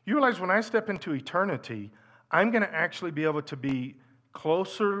 You realize when I step into eternity, I'm going to actually be able to be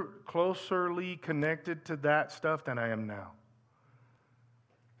closerly connected to that stuff than I am now.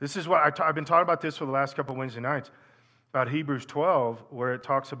 This is what I've been talking about this for the last couple of Wednesday nights, about Hebrews 12, where it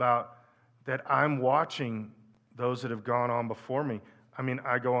talks about that I'm watching those that have gone on before me.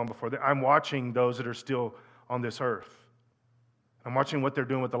 I go on before them. I'm watching those that are still on this earth. I'm watching what they're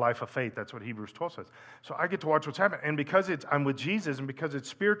doing with the life of faith. That's what Hebrews 12 says. So I get to watch what's happening. And because I'm with Jesus, and because it's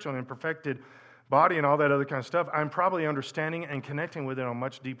spiritual and perfected body and all that other kind of stuff, I'm probably understanding and connecting with it on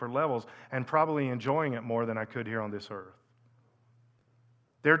much deeper levels and probably enjoying it more than I could here on this earth.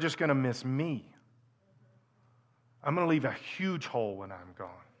 They're just going to miss me. I'm going to leave a huge hole when I'm gone.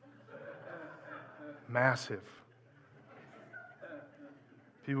 Massive.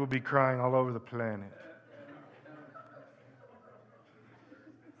 People will be crying all over the planet.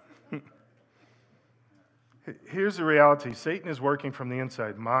 Here's the reality. Satan is working from the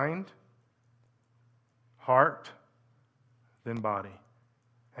inside. Mind, heart, then body.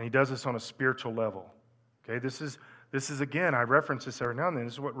 And he does this on a spiritual level. Okay, this is again, I reference this every now and then.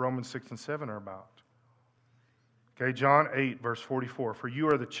 This is what Romans 6 and 7 are about. Okay, John 8, verse 44. For you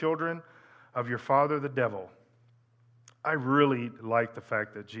are the children of your father, the devil. I really like the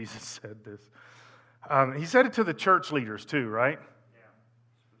fact that Jesus said this. He said it to the church leaders too, right?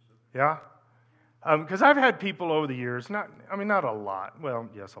 Yeah? Because I've had people over the years, not a lot. Well,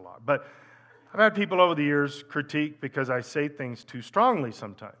 yes, a lot. But I've had people over the years critique because I say things too strongly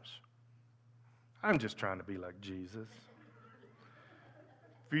sometimes. I'm just trying to be like Jesus.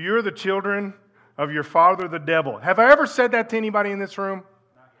 For you're the children of your father, the devil. Have I ever said that to anybody in this room?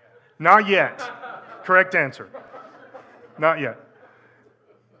 Not yet. Not yet. Correct answer. Not yet.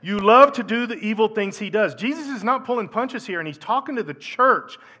 You love to do the evil things he does. Jesus is not pulling punches here, and he's talking to the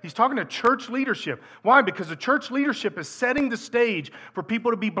church. He's talking to church leadership. Why? Because the church leadership is setting the stage for people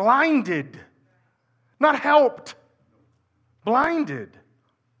to be blinded, not helped. Blinded.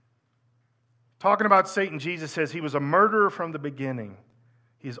 Talking about Satan, Jesus says he was a murderer from the beginning.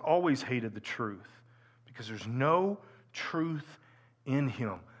 He has always hated the truth because there's no truth in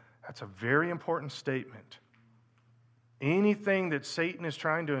him. That's a very important statement. Anything that Satan is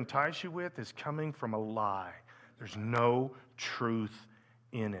trying to entice you with is coming from a lie. There's no truth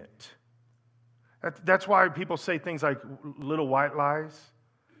in it. That's why people say things like little white lies.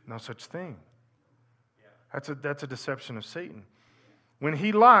 No such thing. That's a deception of Satan. When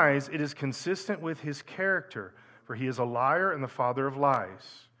he lies, it is consistent with his character, for he is a liar and the father of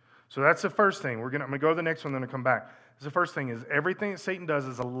lies. So that's the first thing. I'm going to go to the next one, then I'll come back. The first thing is everything that Satan does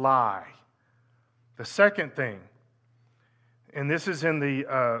is a lie. The second thing, and this is in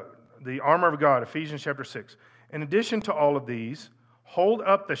the armor of God, Ephesians chapter 6. In addition to all of these, hold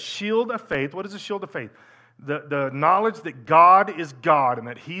up the shield of faith. What is the shield of faith? the knowledge that God is God and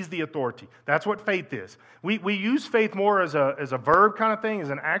that He's the authority. That's what faith is. We use faith more as a verb kind of thing, as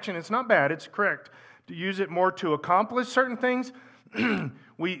an action. It's not bad. It's correct to use it more to accomplish certain things. I'm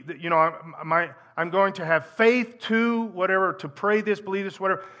going to have faith to whatever, to pray this, believe this,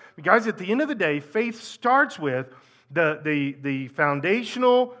 whatever. Guys, at the end of the day, faith starts with the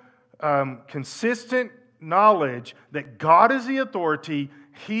foundational, consistent knowledge that God is the authority,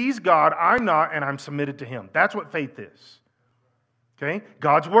 He's God, I'm not, and I'm submitted to Him. That's what faith is. Okay?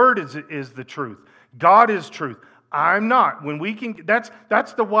 God's Word is the truth. God is truth. I'm not. When we can, that's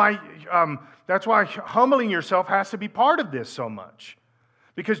why humbling yourself has to be part of this so much.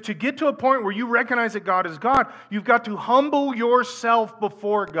 Because to get to a point where you recognize that God is God, you've got to humble yourself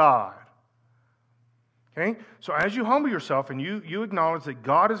before God. Okay? So as you humble yourself and you acknowledge that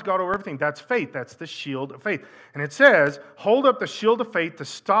God is God over everything, that's faith. That's the shield of faith. And it says, hold up the shield of faith to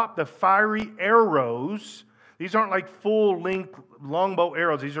stop the fiery arrows. These aren't like full-length longbow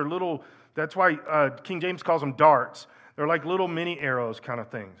arrows. These are little, that's why King James calls them darts. They're like little mini arrows kind of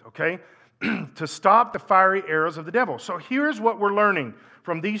things, okay? To stop the fiery arrows of the devil. So here's what we're learning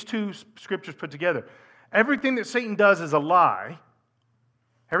from these two scriptures put together. Everything that Satan does is a lie.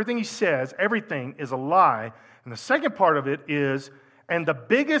 Everything he says, everything is a lie. And the second part of it is, and the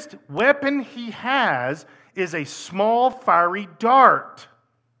biggest weapon he has is a small fiery dart.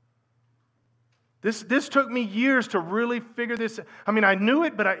 This took me years to really figure this. I mean, I knew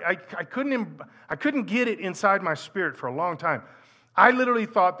it, but I couldn't get it inside my spirit for a long time. I literally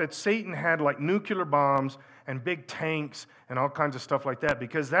thought that Satan had like nuclear bombs and big tanks and all kinds of stuff like that,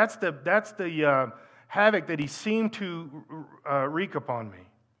 because that's the havoc that he seemed to wreak upon me.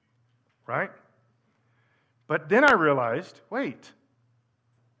 Right? But then I realized, wait,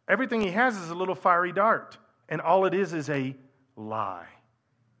 everything he has is a little fiery dart, and all it is a lie.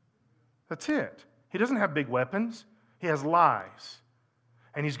 That's it. He doesn't have big weapons. He has lies.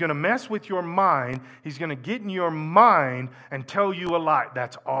 And he's going to mess with your mind. He's going to get in your mind and tell you a lie.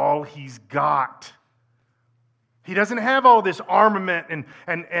 That's all he's got. He doesn't have all this armament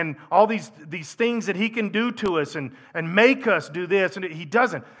and all these things that he can do to us and make us do this. And he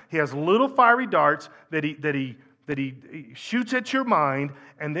doesn't. He has little fiery darts that he shoots at your mind,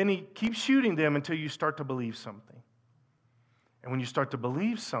 and then he keeps shooting them until you start to believe something. And when you start to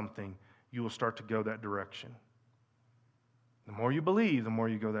believe something, you will start to go that direction. The more you believe, the more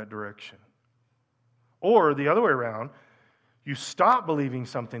you go that direction. Or the other way around, you stop believing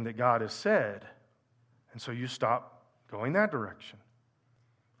something that God has said, and so you stop going that direction.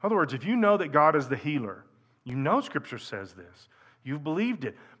 In other words, if you know that God is the healer, you know Scripture says this, you've believed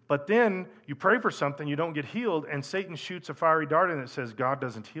it, but then you pray for something, you don't get healed, and Satan shoots a fiery dart and it says, God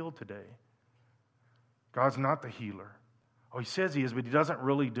doesn't heal today. God's not the healer. Oh, he says he is, but he doesn't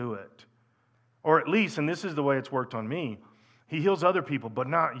really do it. Or at least, and this is the way it's worked on me, he heals other people, but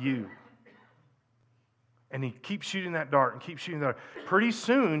not you. And he keeps shooting that dart and keeps shooting that dart. Pretty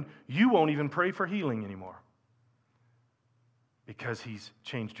soon, you won't even pray for healing anymore, because he's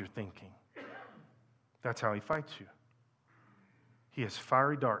changed your thinking. That's how he fights you. He has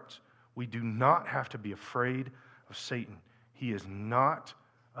fiery darts. We do not have to be afraid of Satan. He is not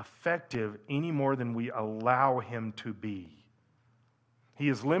effective any more than we allow him to be. He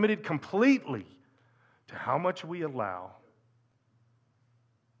is limited completely to how much we allow.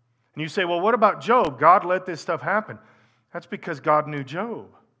 And you say, well, what about Job? God let this stuff happen. That's because God knew Job.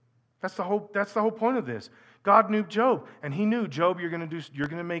 That's the whole point of this. God knew Job, and he knew, Job, you're going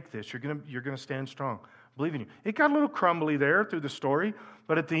to make this. You're going to stand strong. I believe in you. It got a little crumbly there through the story,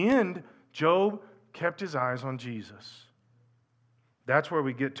 but at the end, Job kept his eyes on Jesus. That's where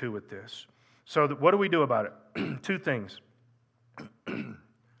we get to with this. So what do we do about it? Two things.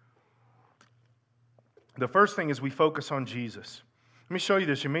 The first thing is we focus on Jesus. Let me show you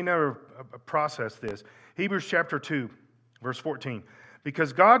this. You may never process this. Hebrews chapter 2, verse 14.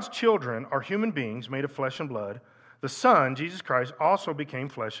 Because God's children are human beings made of flesh and blood, the Son, Jesus Christ, also became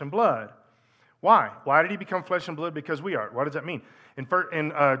flesh and blood. Why? Why did he become flesh and blood? Because we are. What does that mean? In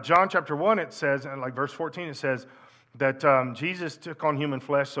John chapter 1, it says, and like verse 14, it says that Jesus took on human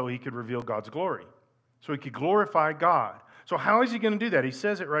flesh so he could reveal God's glory. So he could glorify God. So how is he going to do that? He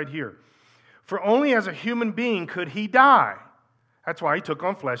says it right here. For only as a human being could he die. That's why he took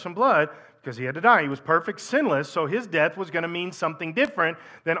on flesh and blood, because he had to die. He was perfect, sinless, so his death was going to mean something different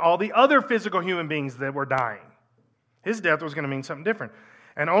than all the other physical human beings that were dying. His death was going to mean something different.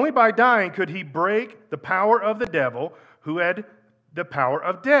 And only by dying could he break the power of the devil, who had the power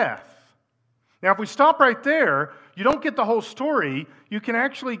of death. Now, if we stop right there, you don't get the whole story. You can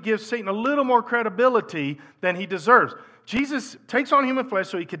actually give Satan a little more credibility than he deserves. Jesus takes on human flesh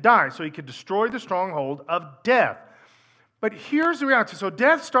so he could die, so he could destroy the stronghold of death. But here's the reality. So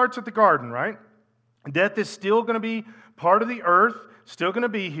death starts at the garden, right? Death is still going to be part of the earth, still going to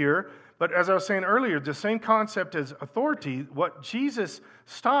be here. But as I was saying earlier, the same concept as authority, what Jesus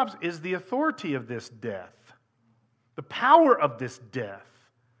stops is the authority of this death, the power of this death.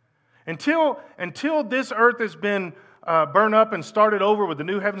 Until this earth has been burned up and started over with the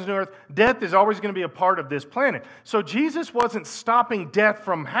new heavens and new earth, death is always going to be a part of this planet. So Jesus wasn't stopping death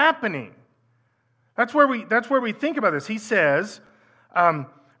from happening. That's where we think about this. He says,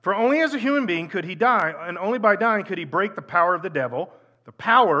 for only as a human being could he die, and only by dying could he break the power of the devil,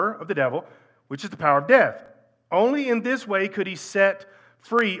 which is the power of death. Only in this way could he set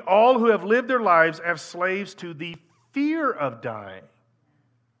free all who have lived their lives as slaves to the fear of dying.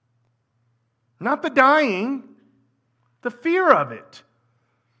 Not the dying, the fear of it.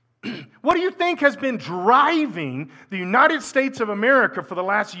 What do you think has been driving the United States of America for the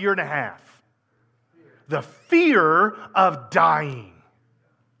last year and a half? The fear of dying.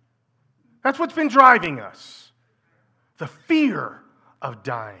 That's what's been driving us. The fear of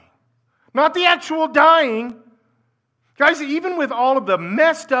dying. Not the actual dying. Guys, even with all of the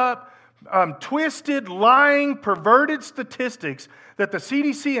messed up, twisted, lying, perverted statistics that the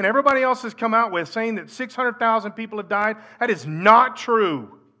CDC and everybody else has come out with saying that 600,000 people have died, that is not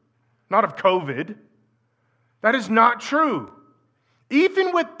true. Not of COVID. That is not true.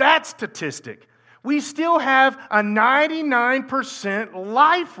 Even with that statistic, we still have a 99%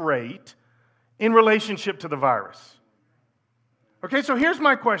 life rate in relationship to the virus. Okay, so here's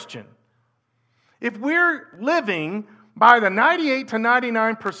my question. If we're living by the 98 to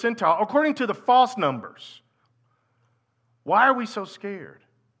 99 percentile, according to the false numbers, why are we so scared?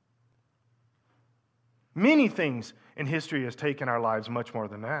 Many things in history has taken our lives much more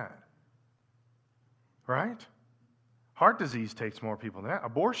than that. Right? Heart disease takes more people than that.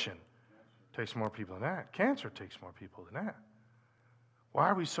 Abortion takes more people than that. Cancer takes more people than that. Why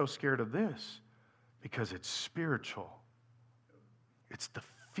are we so scared of this? Because it's spiritual. It's the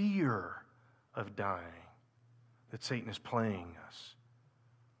fear of dying that Satan is playing us.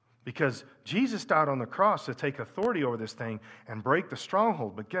 Because Jesus died on the cross to take authority over this thing and break the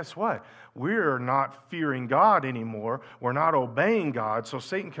stronghold. But guess what? We're not fearing God anymore. We're not obeying God. So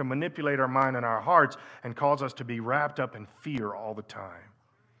Satan can manipulate our mind and our hearts and cause us to be wrapped up in fear all the time.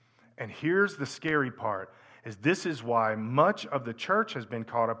 And here's the scary part, is this is why much of the church has been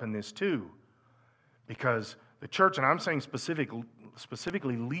caught up in this too. Because the church, and I'm saying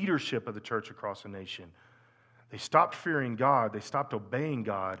specifically leadership of the church across the nation, they stopped fearing God, they stopped obeying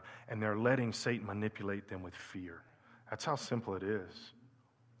God, and they're letting Satan manipulate them with fear. That's how simple it is.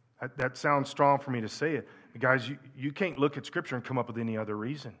 That sounds strong for me to say it. Guys, you can't look at Scripture and come up with any other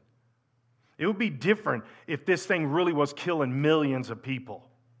reason. It would be different if this thing really was killing millions of people.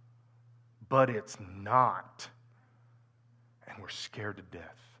 But it's not. And we're scared to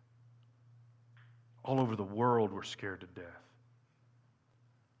death. All over the world, we're scared to death.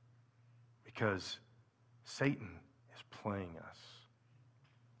 Because Satan is playing us.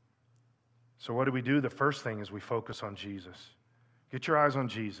 So what do? The first thing is we focus on Jesus. Get your eyes on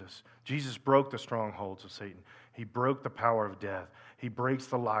Jesus. Jesus broke the strongholds of Satan. He broke the power of death. He breaks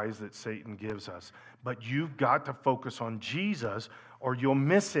the lies that Satan gives us. But you've got to focus on Jesus or you'll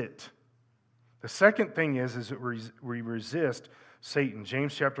miss it. The second thing is that we resist Satan.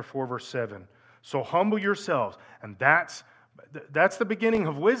 James chapter 4, verse 7. So humble yourselves. And that's the beginning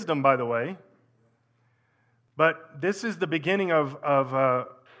of wisdom, by the way. But this is the beginning of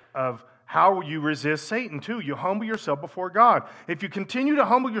how you resist Satan too. You humble yourself before God. If you continue to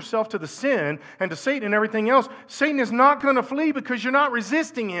humble yourself to the sin and to Satan and everything else, Satan is not going to flee because you're not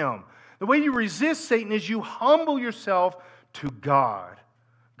resisting him. The way you resist Satan is you humble yourself to God.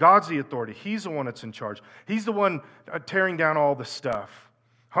 God's the authority. He's the one that's in charge. He's the one tearing down all the stuff.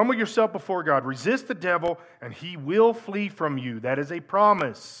 Humble yourself before God. Resist the devil and he will flee from you. That is a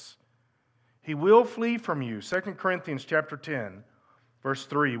promise. He will flee from you. 2 Corinthians chapter 10, verse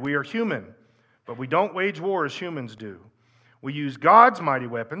 3. We are human, but we don't wage war as humans do. We use God's mighty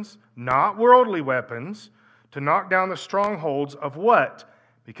weapons, not worldly weapons, to knock down the strongholds of what?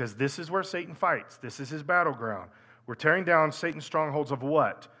 Because this is where Satan fights. This is his battleground. We're tearing down Satan's strongholds of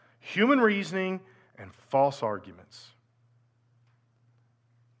what? Human reasoning and false arguments.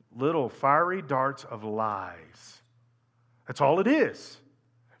 Little fiery darts of lies. That's all it is.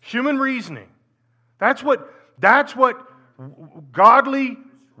 Human reasoning. That's what godly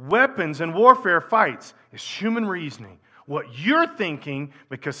weapons and warfare fights, is human reasoning. What you're thinking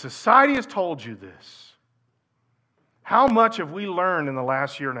because society has told you this. How much have we learned in the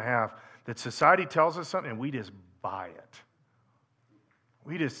last year and a half that society tells us something and we just buy it.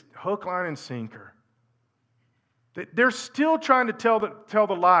 We just hook, line, and sinker. They're still trying to tell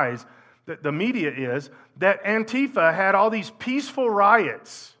the lies, that the media is, that Antifa had all these peaceful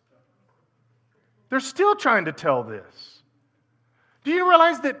riots. They're still trying to tell this. Do you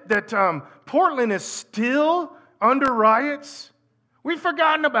realize that Portland is still under riots? We've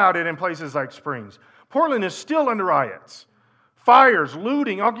forgotten about it in places like Springs. Portland is still under riots. Fires,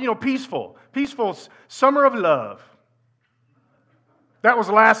 looting, peaceful summer of love. That was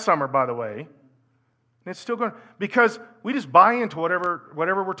last summer, by the way. And it's still going, because we just buy into whatever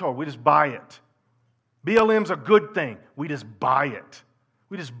we're told. We just buy it. BLM's a good thing. We just buy it.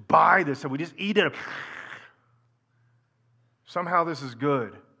 We just buy this and we just eat it. Somehow this is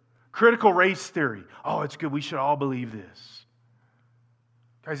good. Critical race theory. Oh, it's good. We should all believe this.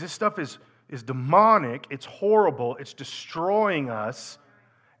 Guys, this stuff is demonic. It's horrible. It's destroying us.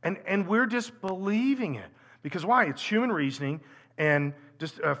 And we're just believing it. Because why? It's human reasoning and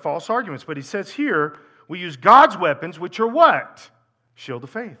just false arguments. But he says here, we use God's weapons, which are what? Shield of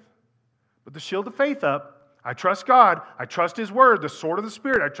faith. Put the shield of faith up. I trust God. I trust His Word, the sword of the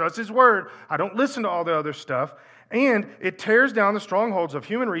Spirit. I trust His Word. I don't listen to all the other stuff. And it tears down the strongholds of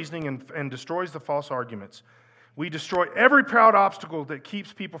human reasoning and destroys the false arguments. We destroy every proud obstacle that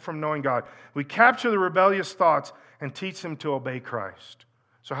keeps people from knowing God. We capture the rebellious thoughts and teach them to obey Christ.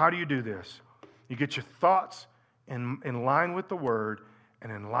 So how do you do this? You get your thoughts in line with the Word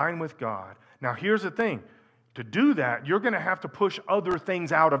and in line with God. Now here's the thing. To do that, you're going to have to push other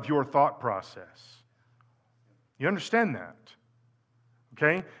things out of your thought process. You understand that?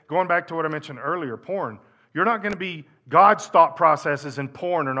 Okay? Going back to what I mentioned earlier, porn. You're not going to be, God's thought processes and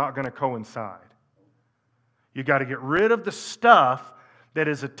porn are not going to coincide. You got to get rid of the stuff that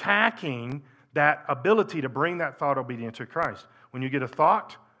is attacking that ability to bring that thought obedient to Christ. When you get a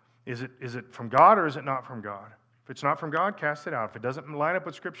thought, is it from God or is it not from God? If it's not from God, cast it out. If it doesn't line up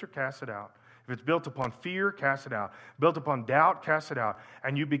with Scripture, cast it out. If it's built upon fear, cast it out. Built upon doubt, cast it out.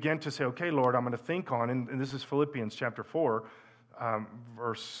 And you begin to say, okay, Lord, I'm going to think on, and this is Philippians chapter 4,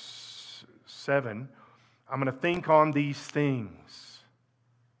 verse 7. I'm going to think on these things.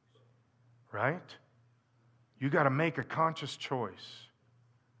 Right? You got to make a conscious choice.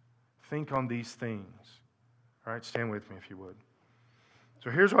 Think on these things. All right, stand with me if you would. So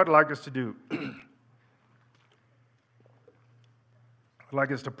here's what I'd like us to do. I'd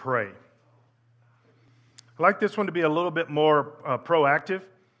like us to pray. I'd like this one to be a little bit more proactive.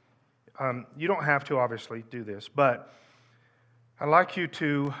 You don't have to, obviously, do this, but I'd like you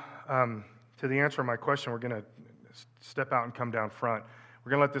to the answer to my question, we're going to step out and come down front. We're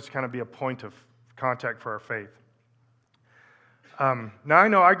going to let this kind of be a point of contact for our faith. Now, I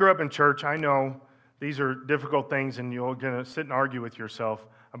know I grew up in church. I know these are difficult things, and you're going to sit and argue with yourself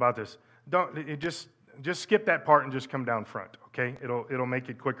about this. Just skip that part and just come down front, okay? It'll make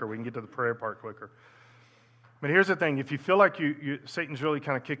it quicker. We can get to the prayer part quicker. But here's the thing. If you feel like Satan's really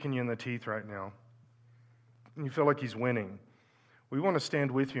kind of kicking you in the teeth right now, and you feel like he's winning, we want to stand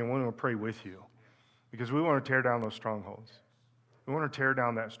with you and we want to pray with you because we want to tear down those strongholds. We want to tear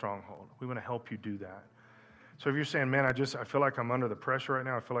down that stronghold. We want to help you do that. So if you're saying, man, I feel like I'm under the pressure right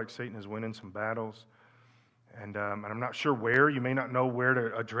now. I feel like Satan is winning some battles. And I'm not sure where. You may not know where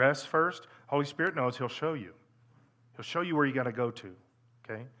to address first. Holy Spirit knows. He'll show you. He'll show you where you got to go to.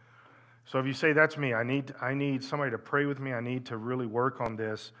 Okay? So if you say, that's me, I need somebody to pray with me. I need to really work on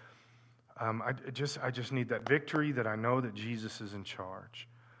this. I just need that victory that I know that Jesus is in charge.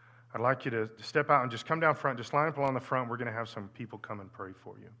 I'd like you to step out and just come down front. Just line up along the front. We're going to have some people come and pray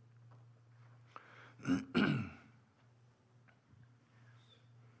for you.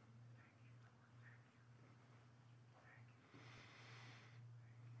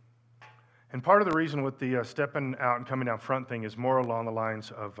 And part of the reason with the stepping out and coming down front thing is more along the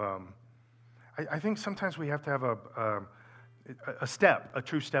lines of, I think sometimes we have to have a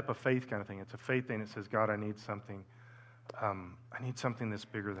true step of faith kind of thing. It's a faith thing that says, God, I need something. I need something that's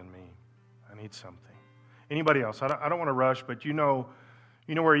bigger than me. I need something. Anybody else? I don't want to rush, but you know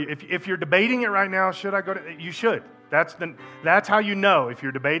where if you're debating it right now, should I go to? You should. That's how you know. If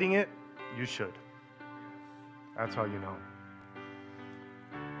you're debating it, you should. That's how you know.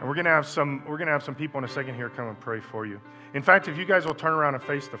 And we're gonna have some people in a second here come and pray for you. In fact, if you guys will turn around and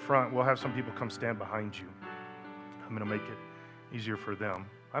face the front, we'll have some people come stand behind you. I'm gonna make it easier for them.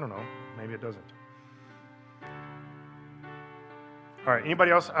 I don't know. Maybe it doesn't. All right.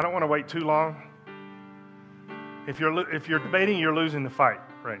 Anybody else? I don't want to wait too long. If you're debating, you're losing the fight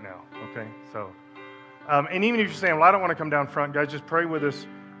right now. Okay. So, and even if you're saying, "Well, I don't want to come down front," guys, just pray with us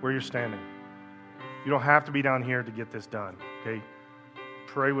where you're standing. You don't have to be down here to get this done. Okay.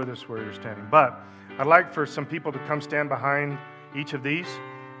 pray with us where you're standing. But I'd like for some people to come stand behind each of these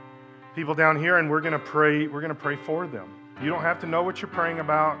people down here, and we're going to pray. We're going to pray for them. You don't have to know what you're praying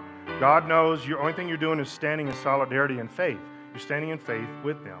about. God knows. The only thing you're doing is standing in solidarity and faith. You're standing in faith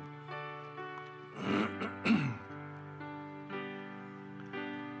with them.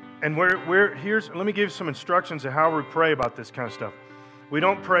 And let me give you some instructions of how we pray about this kind of stuff. We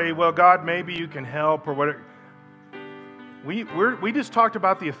don't pray, well, God, maybe you can help or whatever. We just talked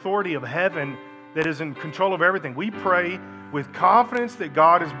about the authority of heaven that is in control of everything. We pray with confidence that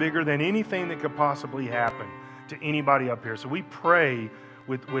God is bigger than anything that could possibly happen to anybody up here. So we pray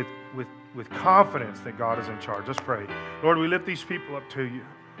with confidence that God is in charge. Let's pray. Lord, we lift these people up to you.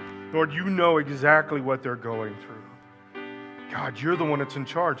 Lord, you know exactly what they're going through. God, you're the one that's in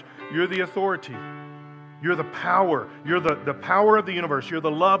charge. You're the authority. You're the power. You're the power of the universe. You're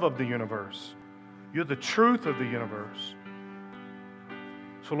the love of the universe. You're the truth of the universe.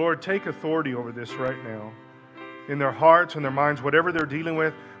 So, Lord, take authority over this right now. In their hearts and their minds, whatever they're dealing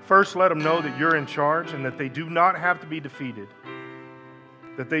with, first let them know that you're in charge and that they do not have to be defeated.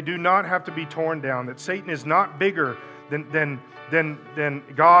 That they do not have to be torn down. That Satan is not bigger than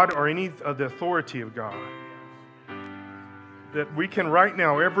God or any of the authority of God. That we can right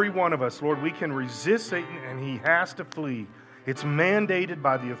now, every one of us, Lord, we can resist Satan and he has to flee. It's mandated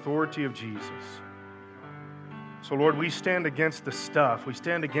by the authority of Jesus. So, Lord, we stand against the stuff. We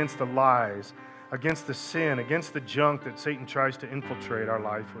stand against the lies, against the sin, against the junk that Satan tries to infiltrate our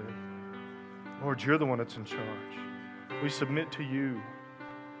life with. Lord, you're the one that's in charge. We submit to you.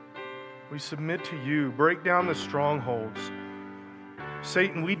 We submit to you. Break down the strongholds.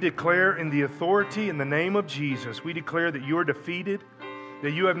 Satan, we declare in the authority, in the name of Jesus, we declare that you are defeated,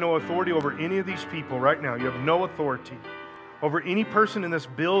 that you have no authority over any of these people right now. You have no authority. Over any person in this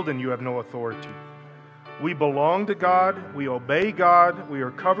building, you have no authority. We belong to God. We obey God. We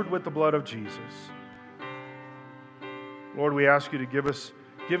are covered with the blood of Jesus. Lord, we ask you to give us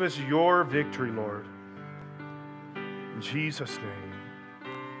your victory, Lord. In Jesus' name.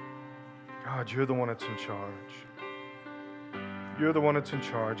 God, you're the one that's in charge. You're the one that's in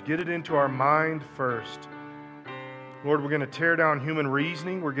charge. Get it into our mind first. Lord, we're going to tear down human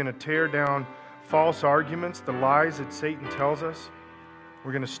reasoning. We're going to tear down false arguments, the lies that Satan tells us.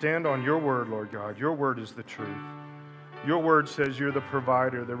 We're going to stand on your word, Lord God. Your word is the truth. Your word says you're the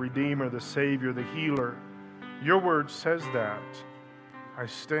provider, the redeemer, the savior, the healer. Your word says that. I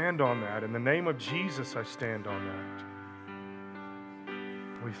stand on that. In the name of Jesus, I stand on that.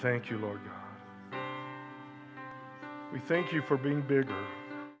 We thank you, Lord God. We thank you for being bigger.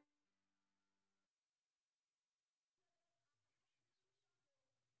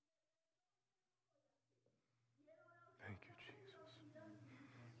 Thank you, Jesus.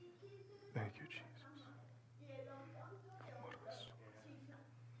 Thank you, Jesus.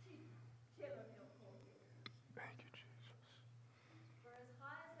 Thank you, Jesus. For as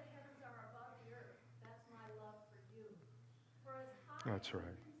high as the heavens are above the earth, that's my love for you. For as high That's as right.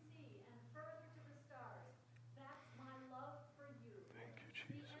 you can see and further to the stars, that's my love for you. Thank you,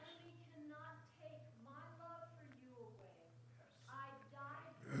 Jesus. The enemy cannot take my love for you away. I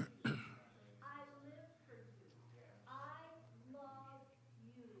died for you. I live for you. I love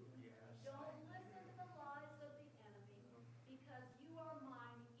you. Don't listen to the lies of the enemy, because you are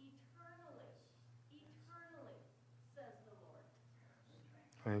mine eternally. Eternally, says the Lord.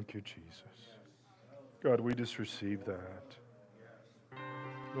 Thank you, Jesus. God, we just receive that.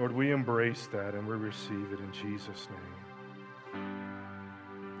 Lord, we embrace that and we receive it in Jesus' name.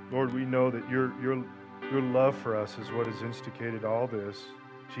 Lord, we know that your love for us is what has instigated all this.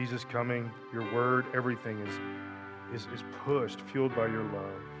 Jesus coming, your word, everything is pushed, fueled by your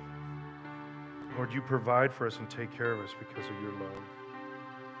love. Lord, you provide for us and take care of us because of your love.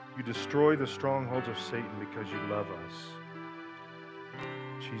 You destroy the strongholds of Satan because you love us.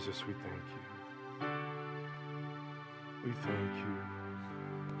 Jesus, we thank you. We thank you.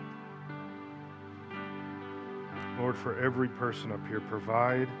 Lord, for every person up here,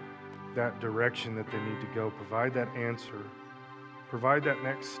 provide that direction that they need to go. Provide that answer. Provide that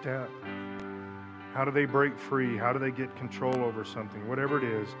next step. How do they break free? How do they get control over something? Whatever it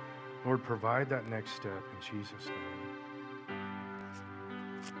is, Lord, provide that next step in Jesus' name.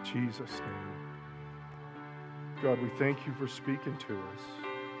 Jesus' name. God, we thank you for speaking to us.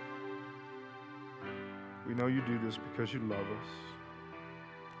 We know you do this because you love us.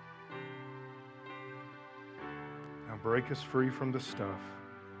 Now break us free from the stuff,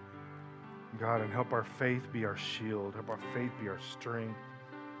 God, and help our faith be our shield. Help our faith be our strength.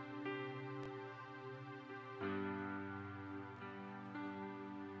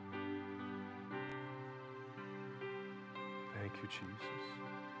 Thank you, Jesus.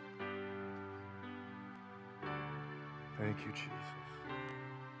 Thank you, Jesus.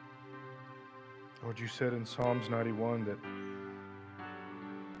 Lord, you said in Psalms 91 that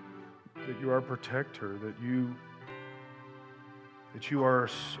you are a protector, that you are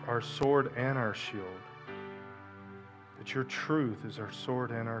our sword and our shield, that your truth is our sword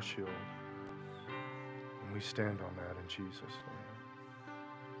and our shield. And we stand on that in Jesus'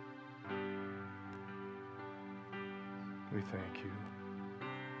 name. We thank you.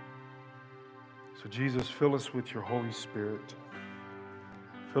 So Jesus, fill us with your Holy Spirit.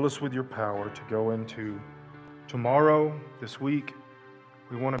 Fill us with your power to go into tomorrow, this week.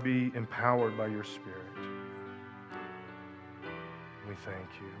 We want to be empowered by your Spirit. We thank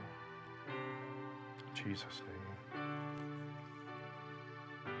you. In Jesus' name.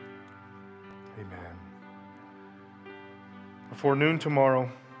 Amen. Before noon tomorrow,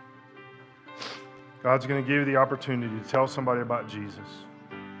 God's going to give you the opportunity to tell somebody about Jesus.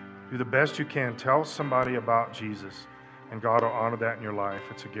 Do the best you can. Tell somebody about Jesus, and God will honor that in your life.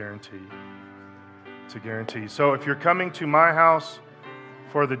 It's a guarantee. It's a guarantee. So if you're coming to my house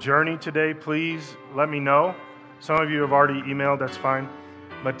for the journey today, please let me know. Some of you have already emailed, that's fine.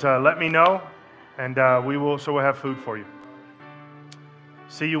 But let me know, and we'll have food for you.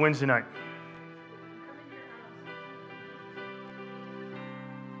 See you Wednesday night.